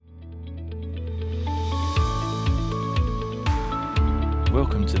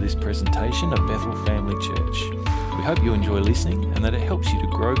Welcome to this presentation of Bethel Family Church. We hope you enjoy listening and that it helps you to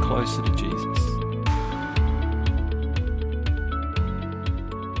grow closer to Jesus.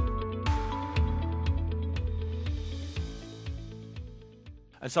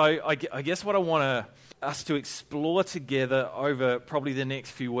 And so I guess what I want us to explore together over probably the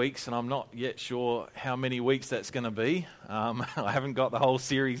next few weeks, and I'm not yet sure how many weeks that's going to be. I haven't got the whole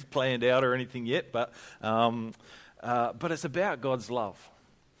series planned out or anything yet, but it's about God's love.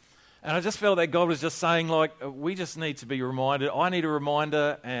 And I just felt that God was just saying, like, we just need to be reminded. I need a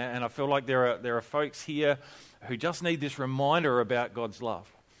reminder, and I feel like there are folks here who just need this reminder about God's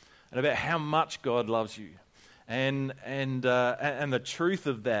love and about how much God loves you. And the truth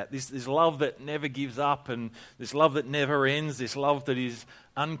of that, this love that never gives up, and this love that never ends, this love that is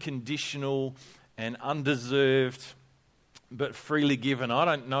unconditional and undeserved, but freely given. I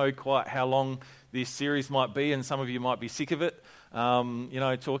don't know quite how long this series might be, and some of you might be sick of it,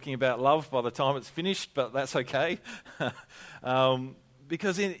 talking about love by the time it's finished, but that's okay.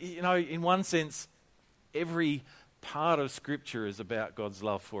 Because in one sense, every part of Scripture is about God's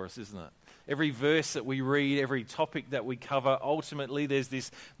love for us, isn't it? Every verse that we read, every topic that we cover, ultimately there's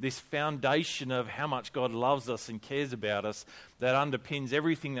this foundation of how much God loves us and cares about us that underpins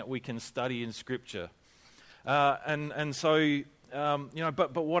everything that we can study in Scripture. But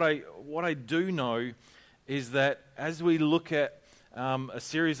what I do know is that as we look at a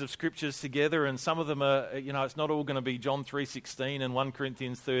series of scriptures together, and some of them are, it's not all going to be John 3:16 and 1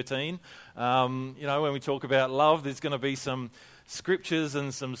 Corinthians 13. When we talk about love, there's going to be some scriptures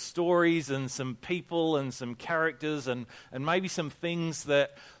and some stories and some people and some characters and maybe some things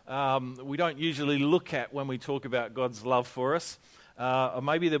that we don't usually look at when we talk about God's love for us. Or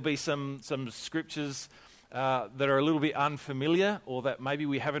maybe there'll be some scriptures that are a little bit unfamiliar, or that maybe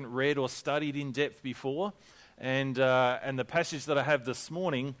we haven't read or studied in depth before. And the passage that I have this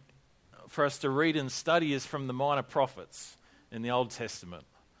morning for us to read and study is from the Minor Prophets in the Old Testament.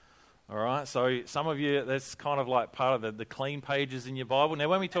 All right, so some of you, that's kind of like part of the clean pages in your Bible. Now,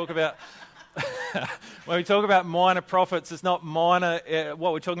 when we talk about Minor Prophets, it's not minor.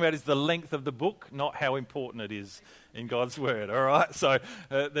 What we're talking about is the length of the book, not how important it is in God's Word. All right, so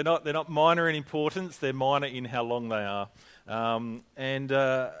they're not minor in importance; they're minor in how long they are.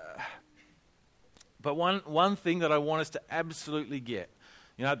 But one thing that I want us to absolutely get,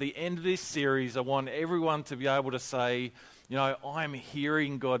 at the end of this series, I want everyone to be able to say, I'm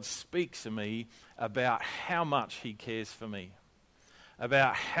hearing God speak to me about how much He cares for me,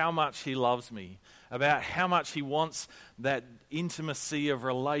 about how much He loves me, about how much He wants that intimacy of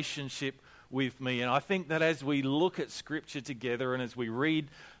relationship with me. And I think that as we look at Scripture together and as we read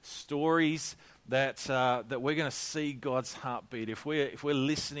stories, that we're going to see God's heartbeat. If we're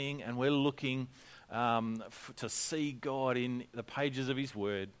listening and we're looking to see God in the pages of His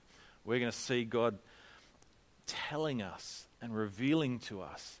Word, we're going to see God telling us and revealing to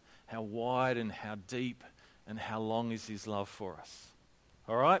us how wide and how deep and how long is His love for us.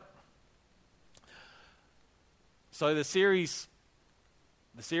 All right? So the series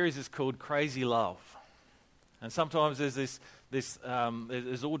is called Crazy Love. And sometimes there's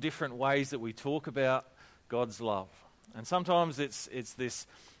there's all different ways that we talk about God's love. And sometimes it's this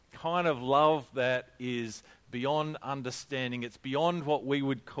kind of love that is beyond understanding. It's beyond what we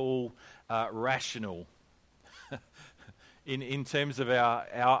would call rational in terms of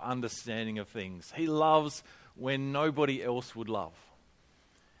our understanding of things. He loves when nobody else would love.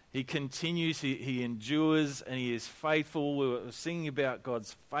 He continues, he endures, and He is faithful. We were singing about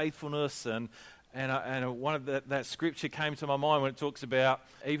God's faithfulness, and one of that scripture came to my mind when it talks about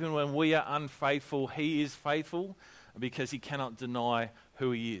even when we are unfaithful, He is faithful because He cannot deny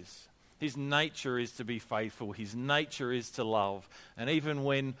who He is. His nature is to be faithful. His nature is to love. And even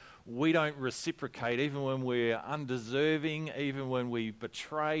when we don't reciprocate, even when we're undeserving, even when we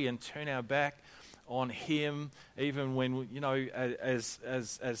betray and turn our back on Him, even when, as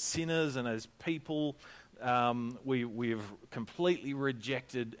sinners and as people, we've completely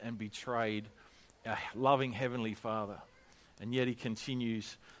rejected and betrayed our loving Heavenly Father. And yet He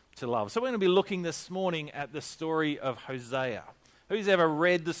continues to love. So we're going to be looking this morning at the story of Hosea. Who's ever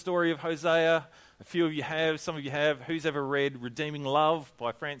read the story of Hosea? A few of you have, some of you have. Who's ever read Redeeming Love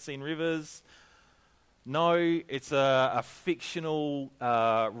by Francine Rivers? No, it's a fictional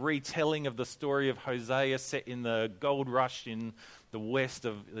retelling of the story of Hosea set in the gold rush in the west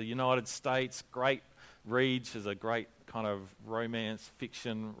of the United States. Great read. She's a great kind of romance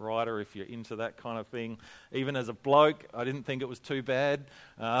fiction writer if you're into that kind of thing. Even as a bloke, I didn't think it was too bad.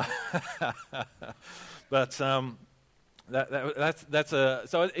 So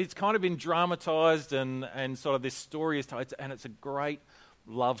it's kind of been dramatised and sort of this story is told, and it's a great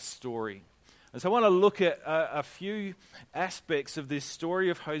love story. And so I want to look at a few aspects of this story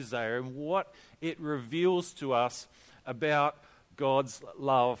of Hosea and what it reveals to us about God's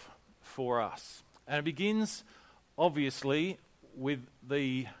love for us. And it begins, obviously, with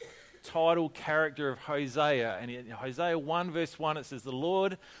the title character of Hosea. And in Hosea 1 verse 1 it says, "The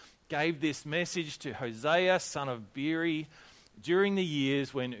Lord gave this message to Hosea, son of Beeri, during the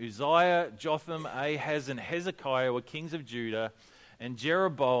years when Uzziah, Jotham, Ahaz, and Hezekiah were kings of Judah, and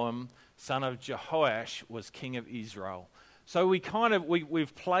Jeroboam, son of Jehoash, was king of Israel." So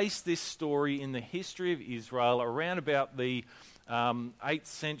we've placed this story in the history of Israel around about the 8th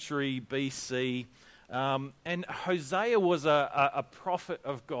century BC. And Hosea was a prophet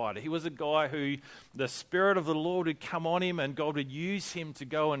of God. He was a guy who the Spirit of the Lord would come on him, and God would use him to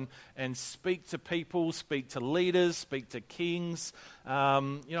go and speak to people, speak to leaders, speak to kings,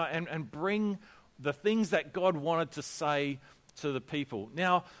 and bring the things that God wanted to say to the people.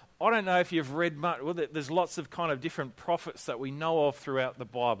 Now, I don't know if you've read much. Well, there's lots of kind of different prophets that we know of throughout the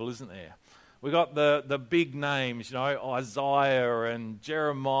Bible, isn't there? We got the big names, Isaiah and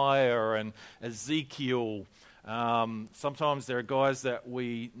Jeremiah and Ezekiel. Sometimes there are guys that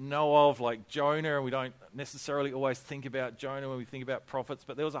we know of, like Jonah, and we don't necessarily always think about Jonah when we think about prophets,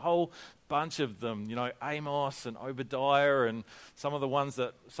 but there was a whole bunch of them, Amos and Obadiah, and some of the ones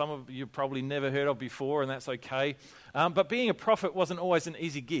that some of you probably never heard of before, and that's okay. But being a prophet wasn't always an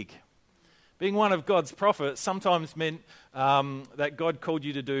easy gig. Being one of God's prophets sometimes meant that God called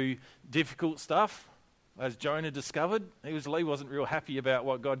you to do difficult stuff. As Jonah discovered, he wasn't real happy about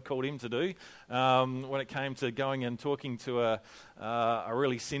what God called him to do when it came to going and talking to a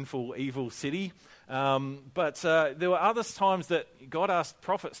really sinful, evil city. But there were other times that God asked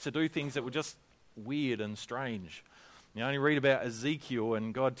prophets to do things that were just weird and strange. You only read about Ezekiel,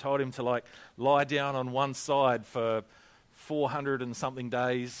 and God told him to lie down on one side for 400 and something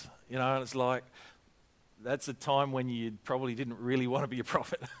days. And it's like, that's a time when you probably didn't really want to be a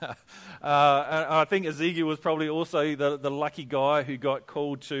prophet. And I think Ezekiel was probably also the lucky guy who got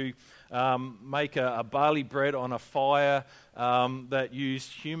called to make a barley bread on a fire that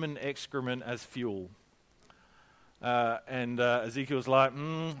used human excrement as fuel. And Ezekiel was like,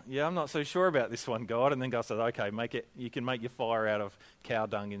 I'm not so sure about this one, God. And then God said, okay, you can make your fire out of cow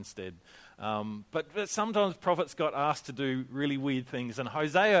dung instead. But sometimes prophets got asked to do really weird things, and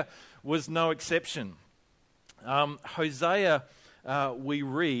Hosea was no exception. Hosea, we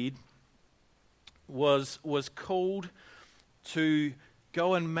read, was called to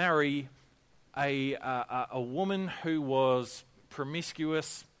go and marry a woman who was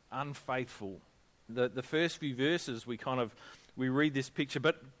promiscuous, unfaithful. The first few verses we read this picture,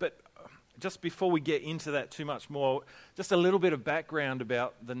 but just before we get into that too much more, just a little bit of background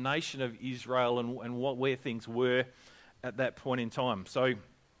about the nation of Israel and where things were at that point in time. So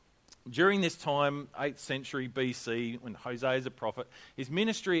during this time, 8th century BC, when Hosea is a prophet, his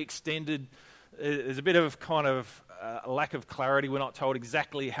ministry extended. There's a bit of a lack of clarity. We're not told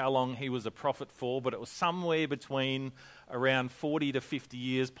exactly how long he was a prophet for, but it was somewhere between around 40 to 50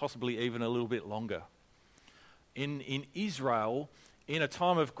 years, possibly even a little bit longer. In Israel, in a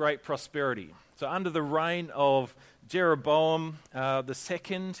time of great prosperity. So under the reign of Jeroboam the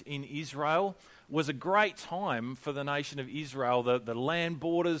second in Israel, was a great time for the nation of Israel. The land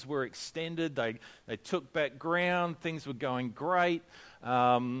borders were extended. They took back ground. Things were going great.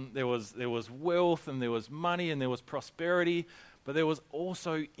 There was wealth, and there was money, and there was prosperity. But there was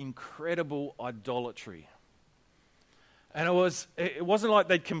also incredible idolatry. And it wasn't like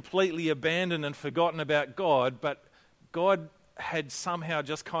they'd completely abandoned and forgotten about God, but God had somehow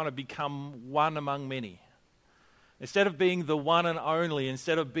just kind of become one among many. Instead of being the one and only,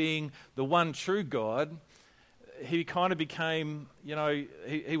 instead of being the one true God, he kind of became,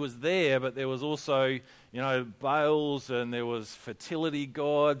 he was there, but there was also, Baals, and there was fertility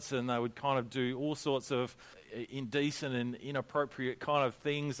gods, and they would kind of do all sorts of indecent and inappropriate kind of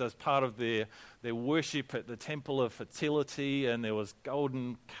things as part of their worship at the temple of fertility, and there was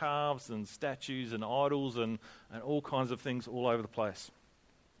golden calves and statues and idols and all kinds of things all over the place.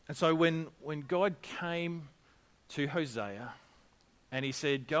 And so when God came to Hosea and he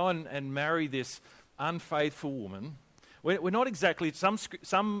said, go and marry this unfaithful woman, we're not exactly,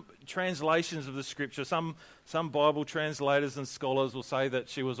 some translations of the scripture, some Bible translators and scholars will say that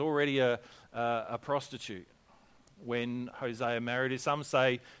she was already a prostitute when Hosea married her. Some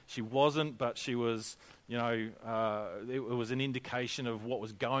say she wasn't, but she was, it was an indication of what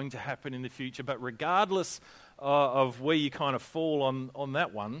was going to happen in the future. But regardless of where you kind of fall on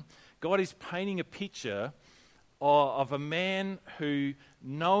that one, God is painting a picture of a man who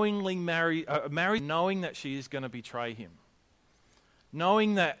knowingly married knowing that she is going to betray him.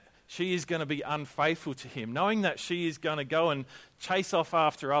 knowing that she is going to be unfaithful to him, knowing that she is going to go and chase off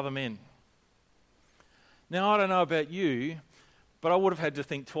after other men. Now, I don't know about you, but I would have had to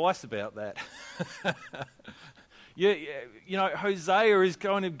think twice about that. Hosea is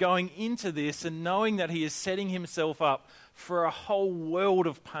going into this and knowing that he is setting himself up for a whole world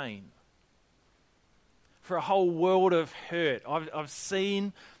of pain, for a whole world of hurt. I've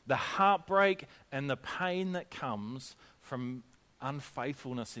seen the heartbreak and the pain that comes from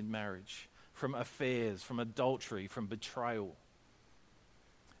unfaithfulness in marriage, from affairs, from adultery, from betrayal.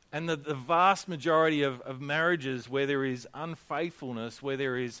 And the vast majority of marriages where there is unfaithfulness, where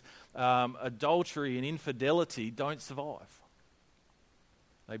there is adultery and infidelity, don't survive.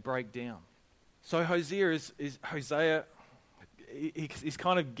 They break down. So Hosea is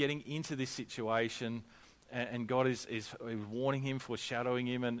kind of getting into this situation, and God is warning him, foreshadowing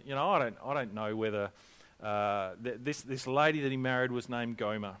him. And I don't know whether this lady that he married was named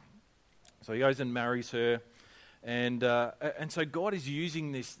Gomer. So he goes and marries her. And so God is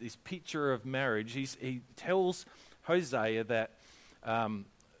using this picture of marriage. He tells Hosea that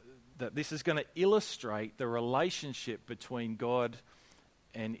this is going to illustrate the relationship between God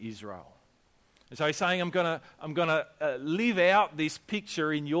and Israel. And so he's saying, I'm going to live out this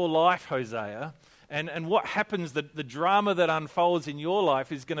picture in your life, Hosea. And what happens, the drama that unfolds in your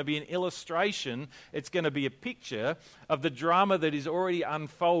life is going to be an illustration. It's going to be a picture of the drama that is already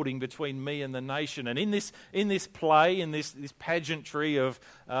unfolding between me and the nation. And in this play, in this pageantry of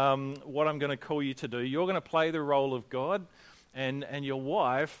what I'm going to call you to do, you're going to play the role of God, and your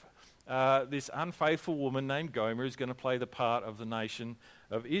wife, this unfaithful woman named Gomer, is going to play the part of the nation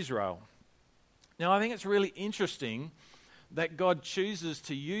of Israel. Now, I think it's really interesting that God chooses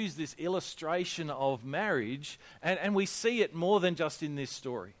to use this illustration of marriage, and we see it more than just in this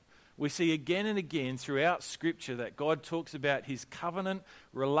story. We see again and again throughout Scripture that God talks about his covenant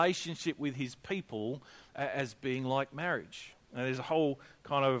relationship with his people as being like marriage. And there's a whole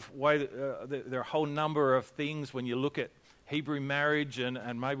kind of way, there are a whole number of things when you look at Hebrew marriage,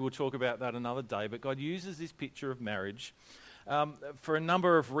 and maybe we'll talk about that another day, but God uses this picture of marriage for a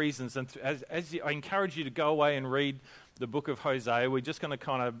number of reasons. And I encourage you to go away and read the book of Hosea. We're just going to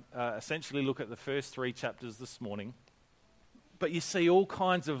kind of essentially look at the first 3 chapters this morning. But you see all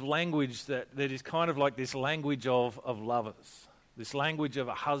kinds of language that is kind of like this language of lovers, this language of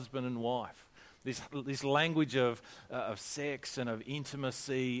a husband and wife, this language of sex and of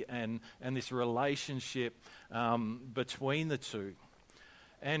intimacy and this relationship between the two.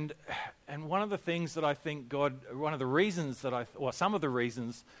 And one of the things that I think some of the reasons that I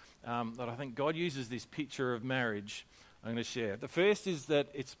think God uses this picture of marriage, I'm going to share. The first is that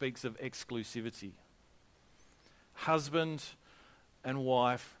it speaks of exclusivity. Husband and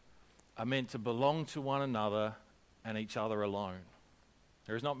wife are meant to belong to one another and each other alone.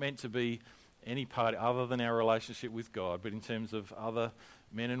 There is not meant to be any part other than our relationship with God, but in terms of other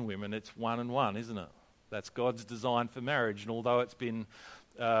men and women, it's one and one, isn't it? That's God's design for marriage, and although it's been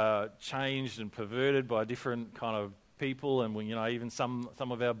changed and perverted by different kind of people, and even some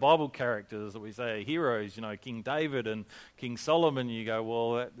of our Bible characters that we say are heroes, King David and King Solomon, you go,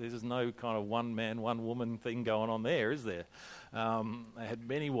 well, there's no kind of one man, one woman thing going on there, is there? They had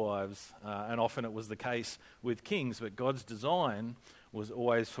many wives, and often it was the case with kings, but God's design was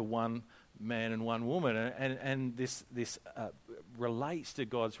always for one man and one woman, and this relates to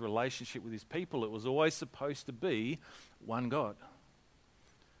God's relationship with his people. It was always supposed to be one God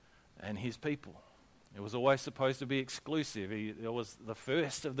and his people. It was always supposed to be exclusive. It was the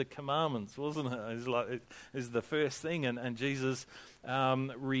first of the commandments, wasn't it? It's the first thing, and Jesus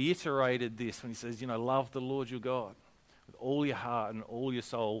reiterated this when he says, love the Lord your God with all your heart and all your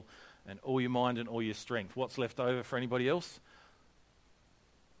soul and all your mind and all your strength. What's left over for anybody else?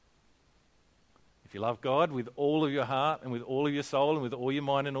 If you love God with all of your heart and with all of your soul and with all your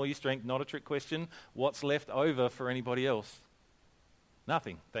mind and all your strength, not a trick question, what's left over for anybody else?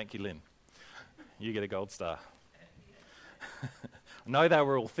 Nothing. Thank you, Lynn. You get a gold star. I know they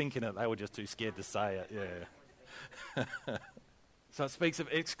were all thinking it. They were just too scared to say it. Yeah. So it speaks of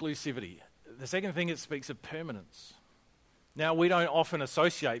exclusivity. The second thing, it speaks of permanence. Now, we don't often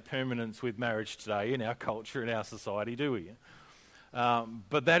associate permanence with marriage today in our culture, in our society, do we?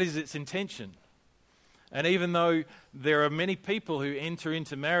 But that is its intention. And even though there are many people who enter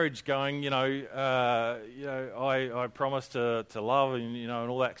into marriage going, I promise to love and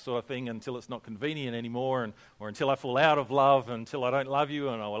all that sort of thing until it's not convenient anymore, or until I fall out of love, until I don't love you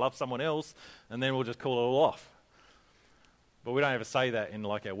and I will love someone else, and then we'll just call it all off. But we don't ever say that in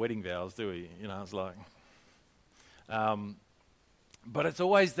like our wedding vows, do we? It's like, But it's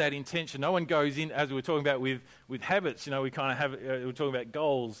always that intention. No one goes in, as we were talking about with habits, we kind of have, we were talking about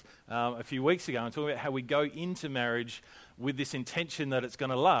goals a few weeks ago, and talking about how we go into marriage with this intention that it's going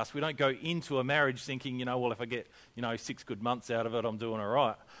to last. We don't go into a marriage thinking, well, if I get, 6 good months out of it, I'm doing all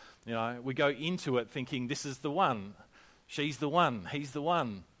right. We go into it thinking, this is the one. She's the one. He's the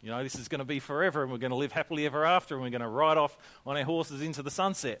one. This is going to be forever, and we're going to live happily ever after, and we're going to ride off on our horses into the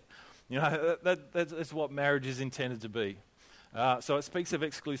sunset. That's what marriage is intended to be. So it speaks of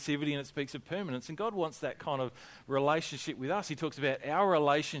exclusivity and it speaks of permanence, and God wants that kind of relationship with us. He talks about our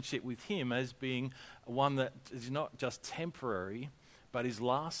relationship with Him as being one that is not just temporary, but is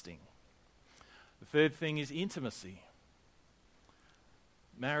lasting. The third thing is intimacy.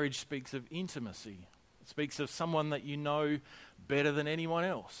 Marriage speaks of intimacy. It speaks of someone that you know better than anyone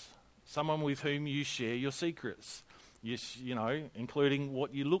else, someone with whom you share your secrets. Including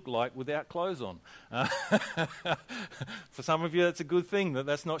what you look like without clothes on. For some of you, that's a good thing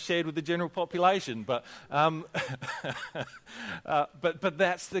that's not shared with the general population. But but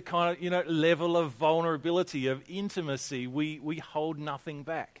that's the kind of level of vulnerability, of intimacy. We hold nothing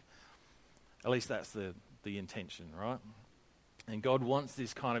back. At least that's the intention, right? And God wants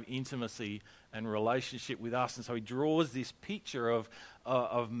this kind of intimacy and relationship with us, and so He draws this picture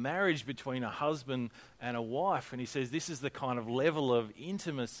of marriage between a husband and a wife, and He says, this is the kind of level of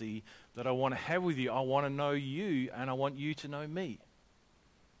intimacy that I want to have with you. I want to know you, and I want you to know me.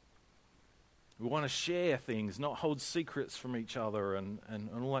 We want to share things, not hold secrets from each other, and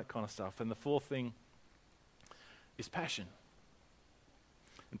all that kind of stuff. And the fourth thing is passion.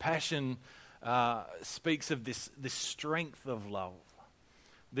 And passion speaks of this strength of love.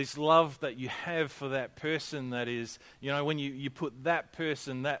 This love that you have for that person that is, when you put that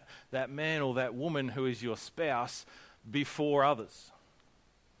person, that man or that woman who is your spouse before others.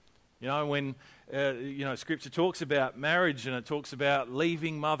 When Scripture talks about marriage, and it talks about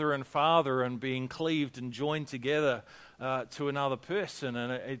leaving mother and father and being cleaved and joined together to another person,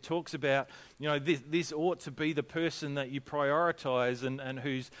 and it talks about this ought to be the person that you prioritize and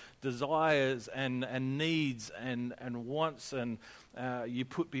whose desires and needs and wants and you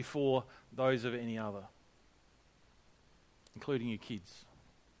put before those of any other, including your kids,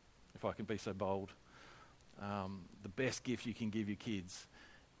 if I can be so bold. The best gift you can give your kids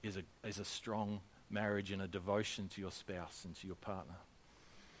is a strong marriage and a devotion to your spouse and to your partner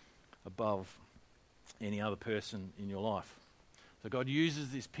above any other person in your life. So God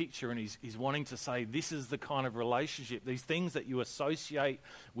uses this picture, and he's wanting to say this is the kind of relationship, these things that you associate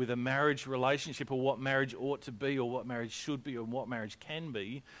with a marriage relationship, or what marriage ought to be, or what marriage should be, or what marriage can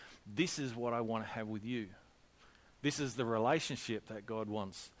be. This is what I want to have with you. This is the relationship that God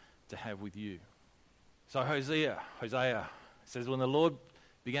wants to have with you. So Hosea says, when the Lord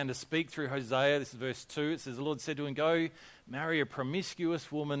began to speak through Hosea, this is verse 2, it says, the Lord said to him, go marry a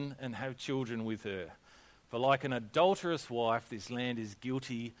promiscuous woman and have children with her. For like an adulterous wife, this land is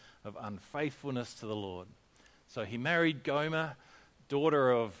guilty of unfaithfulness to the Lord. So he married Gomer,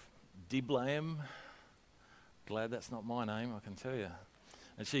 daughter of Diblaim. Glad that's not my name, I can tell you.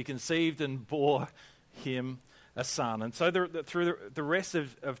 And she conceived and bore him a son. And so through the rest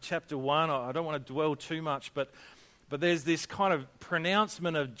of chapter 1, I don't want to dwell too much, but there's this kind of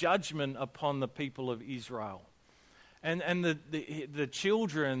pronouncement of judgment upon the people of Israel. And the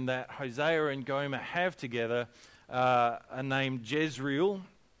children that Hosea and Gomer have together are named Jezreel,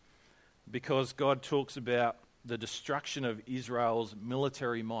 because God talks about the destruction of Israel's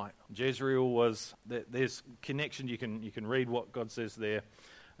military might. Jezreel was, there's connection, you can read what God says there.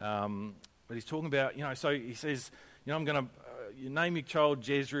 But he's talking about, so he says, I'm going to you name your child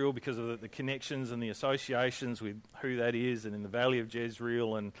Jezreel because of the connections and the associations with who that is, and in the valley of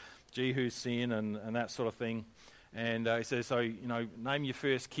Jezreel and Jehu's sin and that sort of thing. And he says, so, name your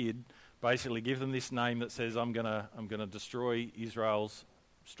first kid, basically give them this name that says, I'm gonna destroy Israel's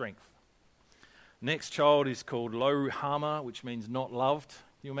strength. Next child is called Lo-Ruhamah, which means not loved.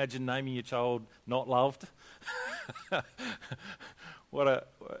 Can you imagine naming your child not loved? I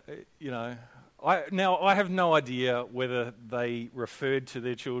have no idea whether they referred to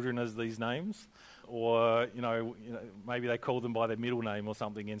their children as these names, or maybe they called them by their middle name or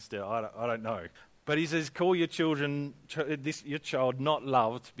something instead. I don't know. But he says, call your children, your child not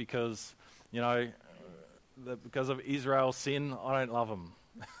loved because, because of Israel's sin, I don't love them,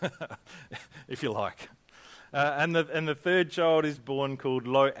 if you like. And the third child is born called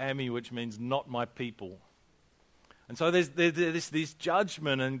Lo-Ami, which means not my people. And so there's this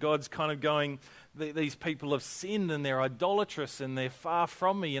judgment, and God's kind of going, these people have sinned and they're idolatrous and they're far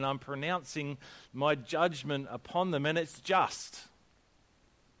from me, and I'm pronouncing my judgment upon them, and it's just.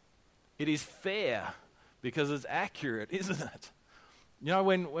 It is fair because it's accurate, isn't it? You know,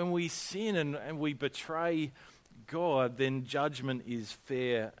 when we sin and we betray God, then judgment is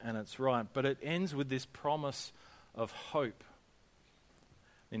fair and it's right. But it ends with this promise of hope.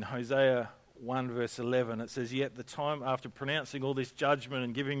 In Hosea 1 verse 11, it says, "Yet the time," after pronouncing all this judgment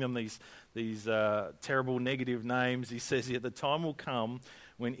and giving them these terrible negative names, he says, "Yet the time will come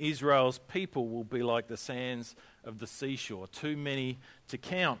when Israel's people will be like the sands of the seashore, too many to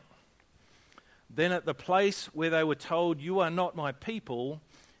count. Then at the place where they were told, 'You are not my people,'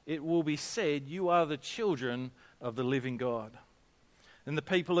 it will be said, 'You are the children of the living God.' And the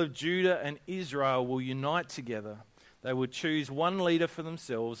people of Judah and Israel will unite together. They will choose one leader for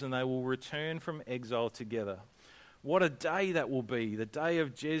themselves, and they will return from exile together. What a day that will be, the day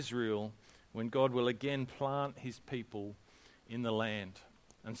of Jezreel, when God will again plant his people in the land."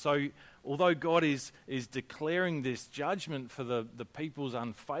 And so, although God is declaring this judgment for the people's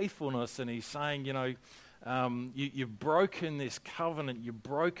unfaithfulness, and he's saying, you've broken this covenant, you've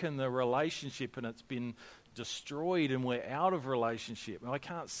broken the relationship, and it's been destroyed, and we're out of relationship. And I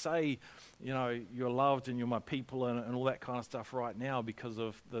can't say, you're loved and you're my people and all that kind of stuff right now because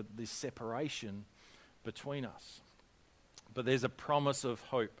of this separation between us. But there's a promise of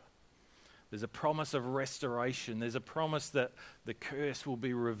hope. There's a promise of restoration. There's a promise that the curse will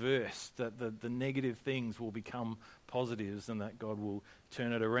be reversed, that the negative things will become positives, and that God will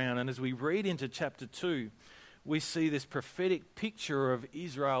turn it around. And as we read into chapter 2, we see this prophetic picture of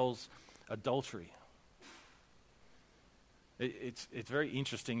Israel's adultery. It's very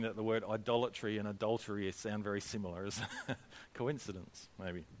interesting that the word idolatry and adultery sound very similar. As coincidence,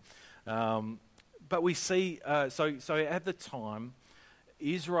 maybe. But we see, so at the time,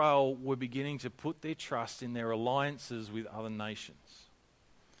 Israel were beginning to put their trust in their alliances with other nations.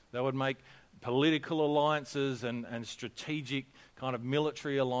 They would make political alliances and strategic kind of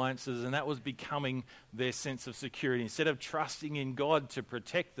military alliances, and that was becoming their sense of security. Instead of trusting in God to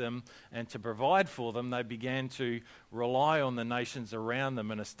protect them and to provide for them, they began to rely on the nations around them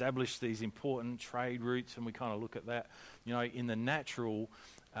and establish these important trade routes. And we kind of look at that, in the natural,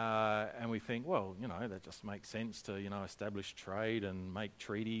 and we think, well, that just makes sense to, establish trade and make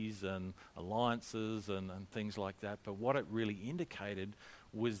treaties and alliances and things like that. But what it really indicated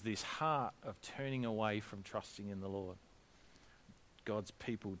was this heart of turning away from trusting in the Lord. God's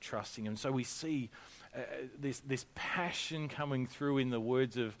people trusting him. So we see this passion coming through in the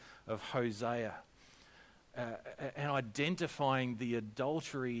words of Hosea, and identifying the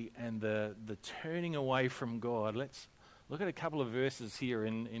adultery and the turning away from God. Let's look at a couple of verses here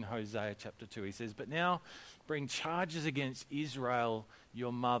in Hosea chapter 2. He says, "But now bring charges against Israel,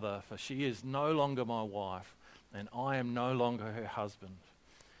 your mother, for she is no longer my wife, and I am no longer her husband.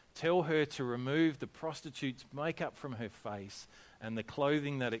 Tell her to remove the prostitute's makeup from her face and the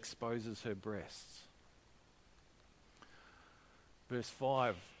clothing that exposes her breasts." Verse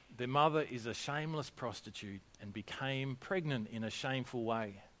 5, "Their mother is a shameless prostitute and became pregnant in a shameful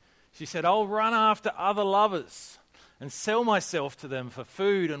way. She said, 'I'll run after other lovers and sell myself to them for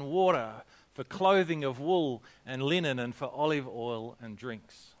food and water, for clothing of wool and linen, and for olive oil and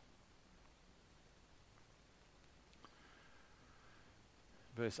drinks.'"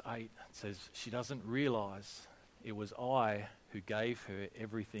 Verse 8 says, "She doesn't realize it was I who gave her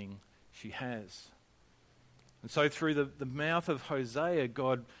everything she has." And so through the mouth of Hosea,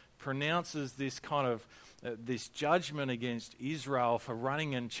 God pronounces this kind of this judgment against Israel for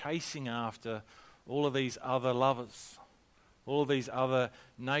running and chasing after all of these other lovers, all of these other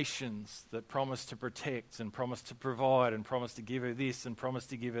nations that promise to protect and promise to provide and promise to give her this and promise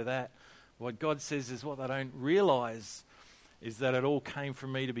to give her that. What God says is what they don't realize is that it all came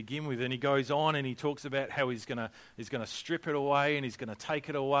from me to begin with. And he goes on and he talks about how he's going to strip it away, and he's going to take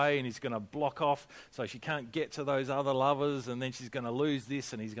it away, and he's going to block off so she can't get to those other lovers, and then she's going to lose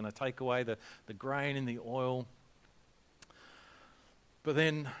this, and he's going to take away the grain and the oil. But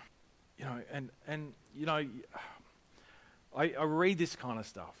then, I read this kind of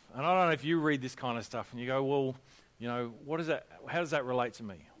stuff, and I don't know if you read this kind of stuff and you go, well, what is that? How does that relate to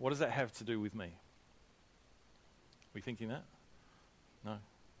me? What does that have to do with me? Are we thinking that? No.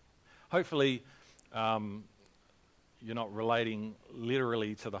 Hopefully, you're not relating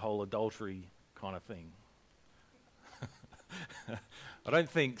literally to the whole adultery kind of thing. I don't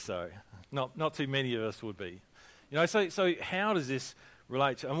think so. Not too many of us would be. So how does this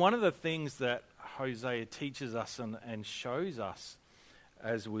relate to? And one of the things that Hosea teaches us and shows us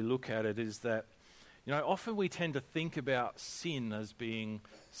as we look at it is that, often we tend to think about sin as being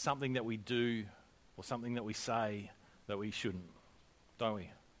something that we do or something that we say that we shouldn't, don't we?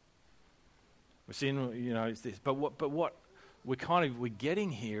 Sin, it's this. But what we're getting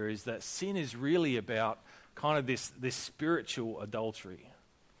here is that sin is really about kind of this spiritual adultery.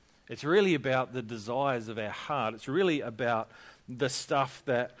 It's really about the desires of our heart. It's really about the stuff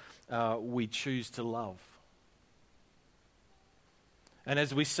that we choose to love. And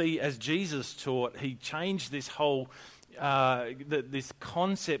as we see, as Jesus taught, he changed this whole, this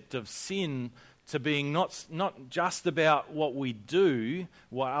concept of sin to being not just about what we do,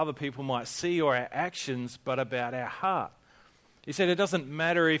 what other people might see, or our actions, but about our heart. He said it doesn't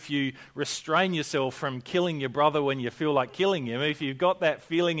matter if you restrain yourself from killing your brother when you feel like killing him. If you've got that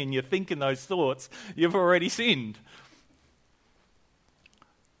feeling and you're thinking those thoughts, you've already sinned.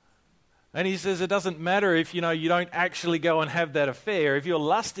 And he says it doesn't matter if you don't actually go and have that affair. If you're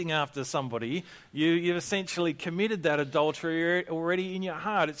lusting after somebody, you've essentially committed that adultery already in your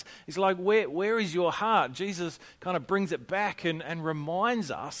heart. It's like, where is your heart? Jesus kind of brings it back and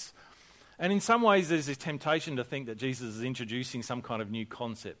reminds us. And in some ways there's this temptation to think that Jesus is introducing some kind of new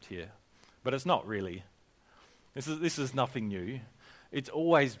concept here. But it's not really. This is nothing new. It's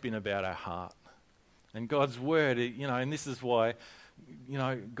always been about our heart. And God's word, and this is why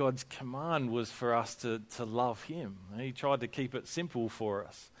God's command was for us to love him. He tried to keep it simple for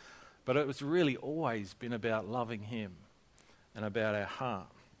us. But it was really always been about loving him and about our heart.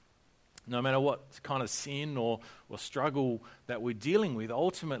 No matter what kind of sin or struggle that we're dealing with,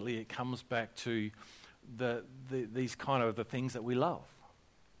 ultimately it comes back to these kind of the things that we love.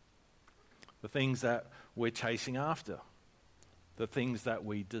 The things that we're chasing after. The things that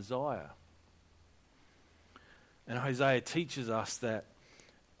we desire. And Hosea teaches us that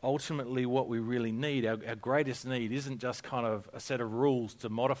ultimately what we really need, our greatest need, isn't just kind of a set of rules to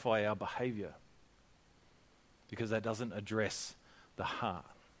modify our behavior, because that doesn't address the heart.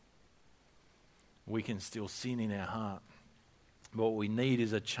 We can still sin in our heart. But what we need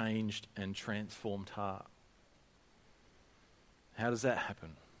is a changed and transformed heart. How does that happen?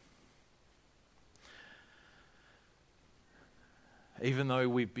 Even though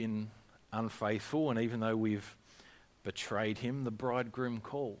we've been unfaithful and even though we've betrayed him, the bridegroom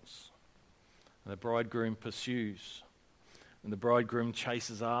calls. And the bridegroom pursues. And the bridegroom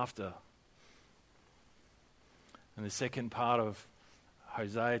chases after. And the second part of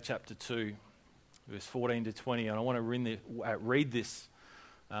Hosea chapter 2, verse 14 to 20, and I want to read this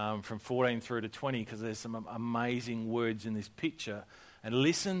from 14 through to 20 because there's some amazing words in this picture. And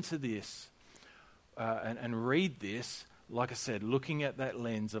listen to this and read this, like I said, looking at that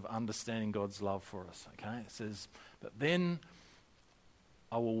lens of understanding God's love for us. Okay, it says, "But then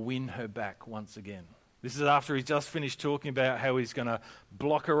I will win her back once again." This is after he's just finished talking about how he's going to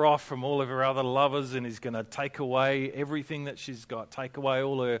block her off from all of her other lovers and he's going to take away everything that she's got, take away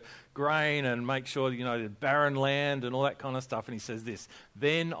all her grain and make sure, the barren land and all that kind of stuff. And he says this,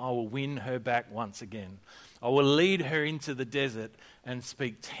 "Then I will win her back once again. I will lead her into the desert and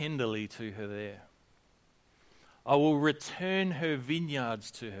speak tenderly to her there. I will return her vineyards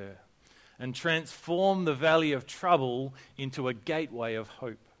to her and transform the valley of trouble into a gateway of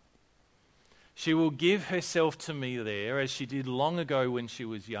hope. She will give herself to me there as she did long ago when she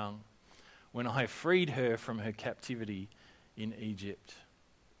was young, when I freed her from her captivity in Egypt."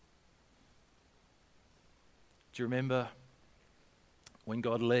 Do you remember when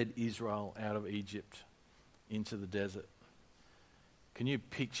God led Israel out of Egypt into the desert? Can you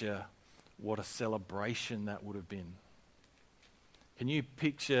picture what a celebration that would have been? Can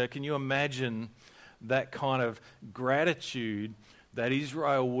you imagine that kind of gratitude that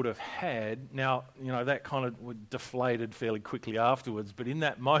Israel would have had? Now, that kind of deflated fairly quickly afterwards, but in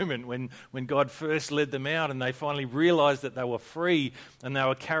that moment when God first led them out and they finally realized that they were free and they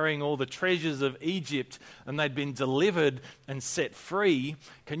were carrying all the treasures of Egypt and they'd been delivered and set free,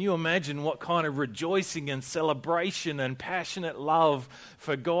 can you imagine what kind of rejoicing and celebration and passionate love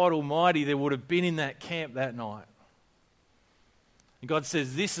for God Almighty there would have been in that camp that night? And God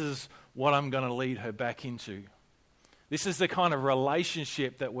says, this is what I'm going to lead her back into. This is the kind of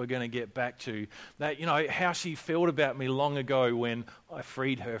relationship that we're going to get back to. That, how she felt about me long ago when I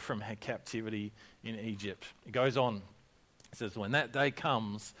freed her from her captivity in Egypt. It goes on. It says, "When that day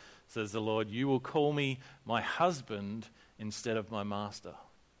comes, says the Lord, you will call me my husband instead of my master.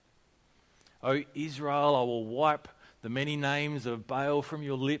 O Israel, I will wipe the many names of Baal from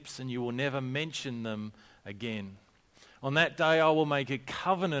your lips and you will never mention them again. On that day I will make a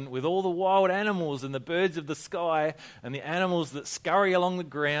covenant with all the wild animals and the birds of the sky and the animals that scurry along the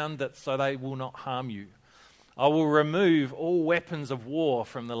ground, so they will not harm you. I will remove all weapons of war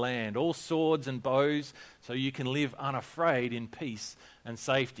from the land, all swords and bows, so you can live unafraid in peace and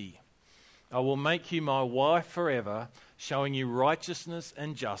safety. I will make you my wife forever, showing you righteousness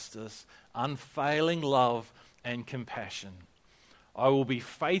and justice, unfailing love and compassion. I will be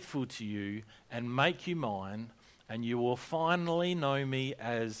faithful to you and make you mine, and you will finally know me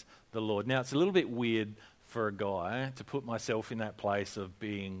as the Lord. Now, it's a little bit weird for a guy to put myself in that place of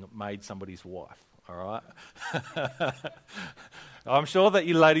being made somebody's wife, all right? I'm sure that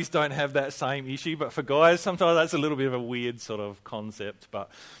you ladies don't have that same issue, but for guys, sometimes that's a little bit of a weird sort of concept. But,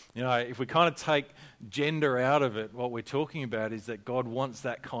 you know, if we kind of take gender out of it, what we're talking about is that God wants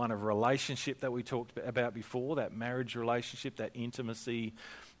that kind of relationship that we talked about before, that marriage relationship, that intimacy,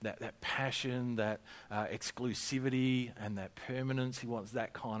 that passion, that exclusivity and that permanence. He wants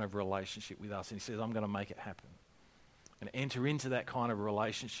that kind of relationship with us. And he says, I'm going to make it happen. And enter into that kind of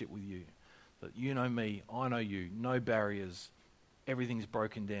relationship with you. That you know me, I know you, no barriers, everything's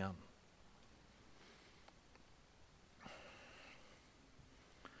broken down.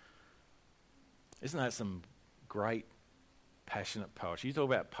 Isn't that some great, passionate poetry? You talk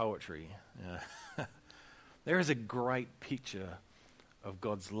about poetry. There is a great picture of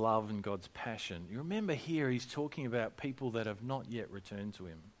God's love and God's passion. You remember here he's talking about people that have not yet returned to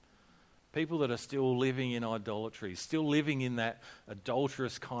him. People that are still living in idolatry, still living in that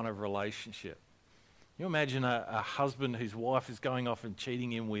adulterous kind of relationship. You imagine a husband whose wife is going off and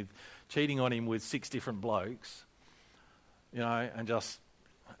cheating on him with 6 different blokes, you know, and just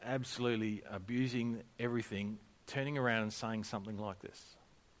absolutely abusing everything, turning around and saying something like this.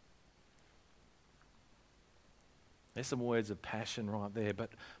 There's some words of passion right there,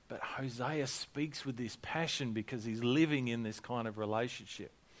 but Hosea speaks with this passion because he's living in this kind of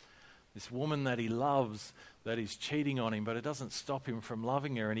relationship. This woman that he loves, that is cheating on him, but it doesn't stop him from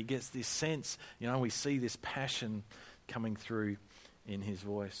loving her, and he gets this sense, you know, we see this passion coming through in his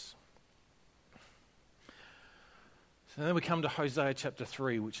voice. So then we come to Hosea chapter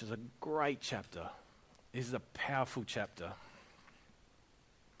 3, which is a great chapter. This is a powerful chapter.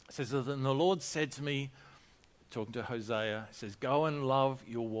 It says, and the Lord said to me, talking to Hosea, he says, go and love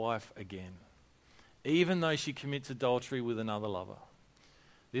your wife again, even though she commits adultery with another lover.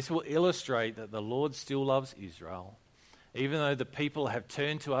 This will illustrate that the Lord still loves Israel, even though the people have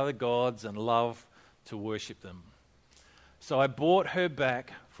turned to other gods and love to worship them. So I bought her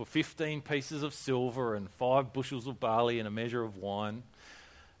back for 15 pieces of silver and 5 bushels of barley and a measure of wine.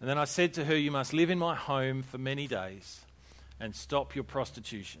 And then I said to her, you must live in my home for many days and stop your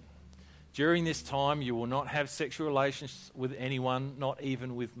prostitution. During this time, you will not have sexual relations with anyone, not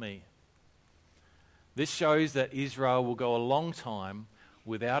even with me. This shows that Israel will go a long time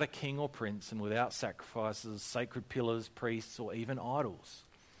without a king or prince and without sacrifices, sacred pillars, priests, or even idols.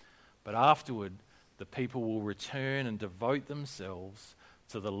 But afterward, the people will return and devote themselves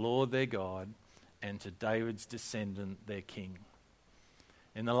to the Lord their God and to David's descendant, their king.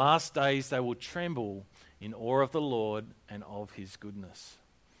 In the last days, they will tremble in awe of the Lord and of his goodness.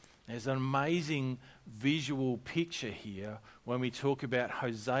 There's an amazing visual picture here when we talk about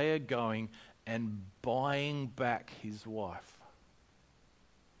Hosea going and buying back his wife.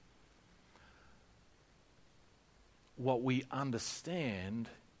 What we understand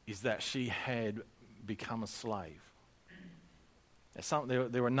is that she had become a slave.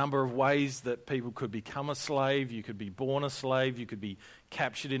 There were a number of ways that people could become a slave. You could be born a slave, you could be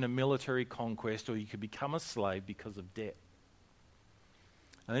captured in a military conquest, or you could become a slave because of debt.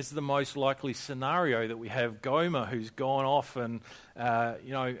 And this is the most likely scenario that we have Gomer, who's gone off and,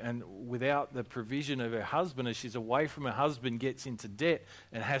 and without the provision of her husband, as she's away from her husband, gets into debt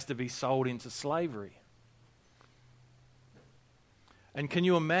and has to be sold into slavery. And can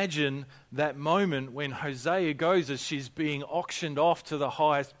you imagine that moment when Hosea goes as she's being auctioned off to the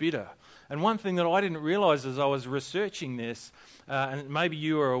highest bidder? And one thing that I didn't realize as I was researching this, and maybe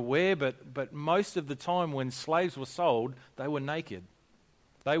you are aware, but most of the time when slaves were sold, they were naked.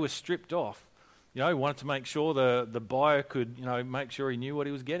 They were stripped off. You know, wanted to make sure the buyer could, make sure he knew what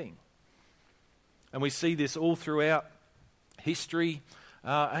he was getting. And we see this all throughout history.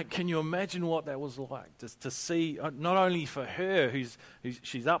 Can you imagine what that was like? Just to see, not only for her,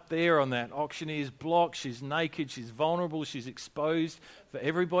 she's up there on that auctioneer's block, she's naked, she's vulnerable, she's exposed for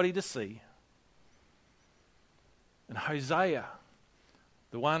everybody to see. And Hosea,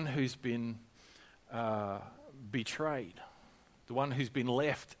 the one who's been betrayed, the one who's been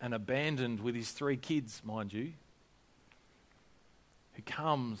left and abandoned with his 3 kids, mind you, who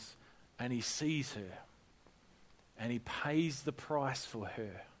comes and he sees her. And he pays the price for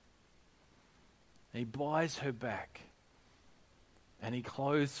her. He buys her back. And he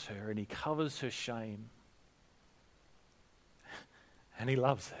clothes her and he covers her shame. And he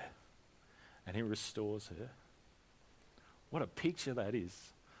loves her. And he restores her. What a picture that is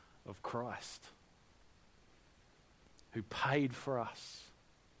of Christ, who paid for us.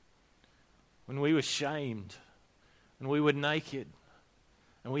 When we were shamed and we were naked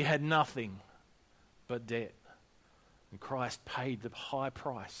And we had nothing but debt. And Christ paid the high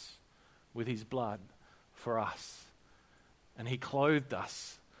price with his blood for us. And he clothed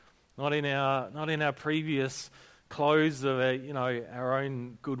us, not in our previous clothes of our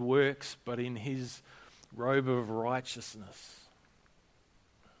own good works, but in his robe of righteousness.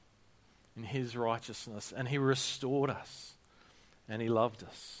 In his righteousness. And he restored us. And he loved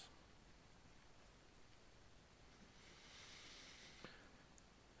us.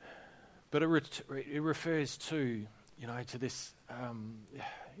 But it refers to this,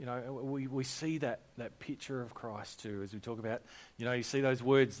 we see that picture of Christ too, as we talk about, you see those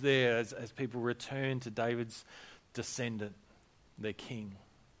words there as people return to David's descendant, their king.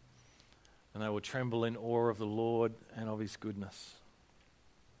 And they will tremble in awe of the Lord and of his goodness.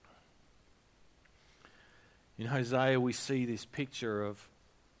 In Hosea, we see this picture of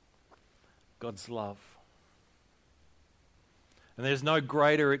God's love. And there's no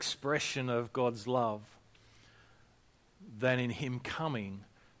greater expression of God's love than in him coming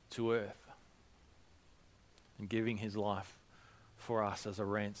to earth and giving his life for us as a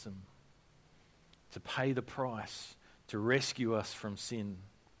ransom, to pay the price, to rescue us from sin,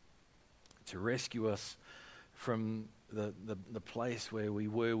 to rescue us from the place where we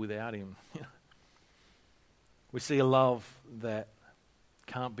were without him. We see a love that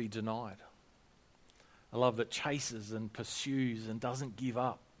can't be denied. A love that chases and pursues and doesn't give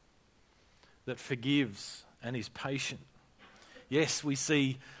up, that forgives and is patient. Yes, we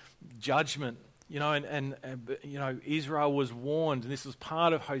see judgment, and Israel was warned, and this was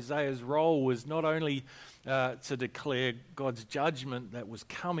part of Hosea's role, was not only to declare God's judgment that was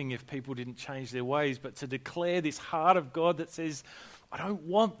coming if people didn't change their ways, but to declare this heart of God that says, I don't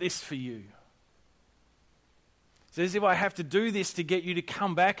want this for you. It says, if I have to do this to get you to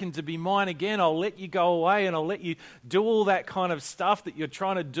come back and to be mine again, I'll let you go away and I'll let you do all that kind of stuff that you're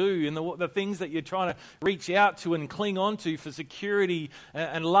trying to do and the things that you're trying to reach out to and cling on to for security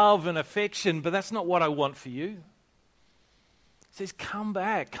and love and affection, but that's not what I want for you. It says, come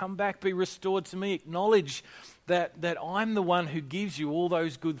back, be restored to me. Acknowledge that I'm the one who gives you all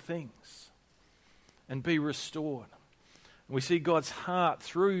those good things and be restored. And we see God's heart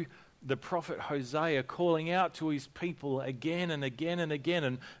through the prophet Hosea calling out to his people again and again and again.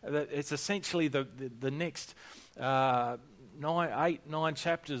 And it's essentially the next 9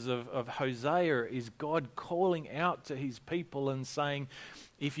 chapters of Hosea is God calling out to his people and saying,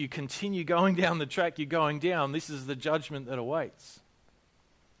 if you continue going down the track you're going down, this is the judgment that awaits.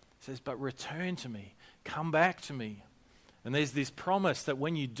 It says, but return to me, come back to me. And there's this promise that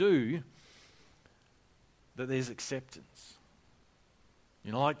when you do, that there's acceptance.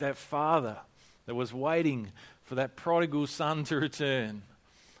 Like that father that was waiting for that prodigal son to return.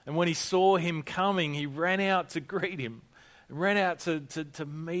 And when he saw him coming, he ran out to greet him, ran out to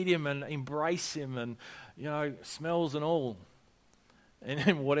meet him and embrace him and, smells and all. And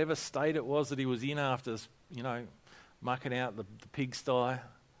in whatever state it was that he was in after, mucking out the pigsty. And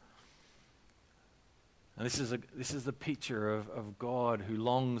this is the picture of God who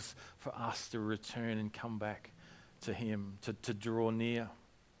longs for us to return and come back to him, to draw near.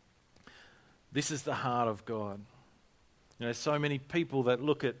 This is the heart of God. So many people that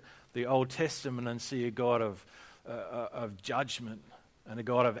look at the Old Testament and see a God of judgment and a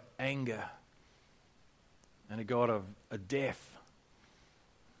God of anger and a God of death.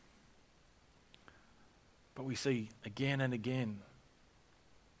 But we see again and again,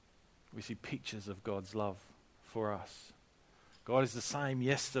 we see pictures of God's love for us. God is the same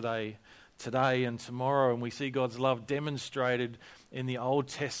yesterday, today and tomorrow, and we see God's love demonstrated in the Old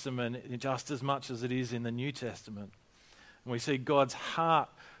Testament just as much as it is in the New Testament. And we see God's heart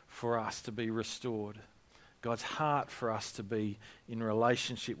for us to be restored, God's heart for us to be in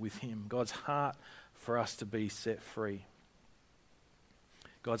relationship with him, God's heart for us to be set free.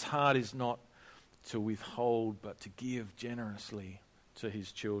 God's heart is not to withhold but to give generously to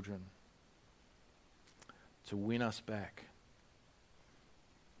his children, to win us back,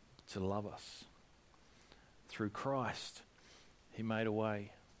 to love us. Through Christ, he made a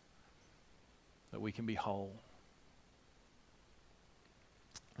way that we can be whole.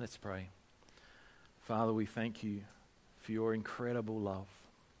 Let's pray. Father, we thank you for your incredible love.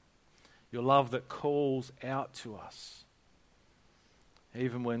 Your love that calls out to us,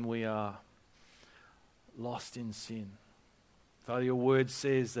 even when we are lost in sin. Father, your word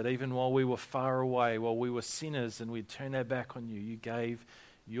says that even while we were far away, while we were sinners and we'd turned our back on you, you gave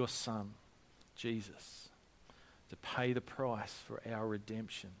your Son, Jesus, to pay the price for our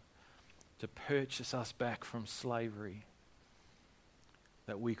redemption, to purchase us back from slavery,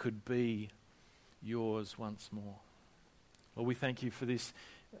 that we could be yours once more. Lord, we thank you for this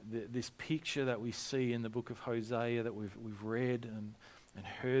picture that we see in the book of Hosea that we've read and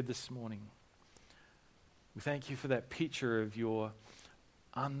heard this morning. We thank you for that picture of your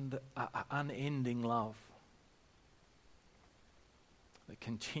unending love that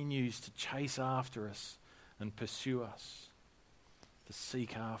continues to chase after us and pursue us, to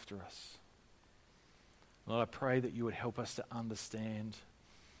seek after us. Lord, I pray that you would help us to understand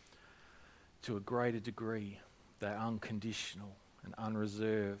to a greater degree that unconditional and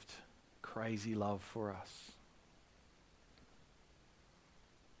unreserved, crazy love for us.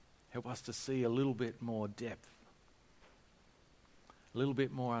 Help us to see a little bit more depth, a little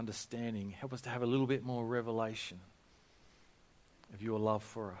bit more understanding. Help us to have a little bit more revelation of your love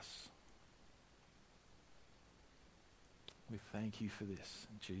for us. We thank you for this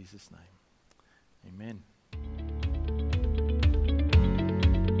in Jesus' name. Amen.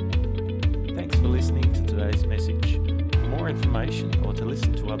 Thanks for listening to today's message. For more information or to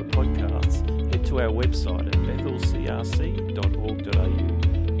listen to other podcasts, head to our website at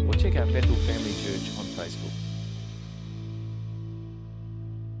bethelcrc.org.au or check out Bethel Family Church on Facebook.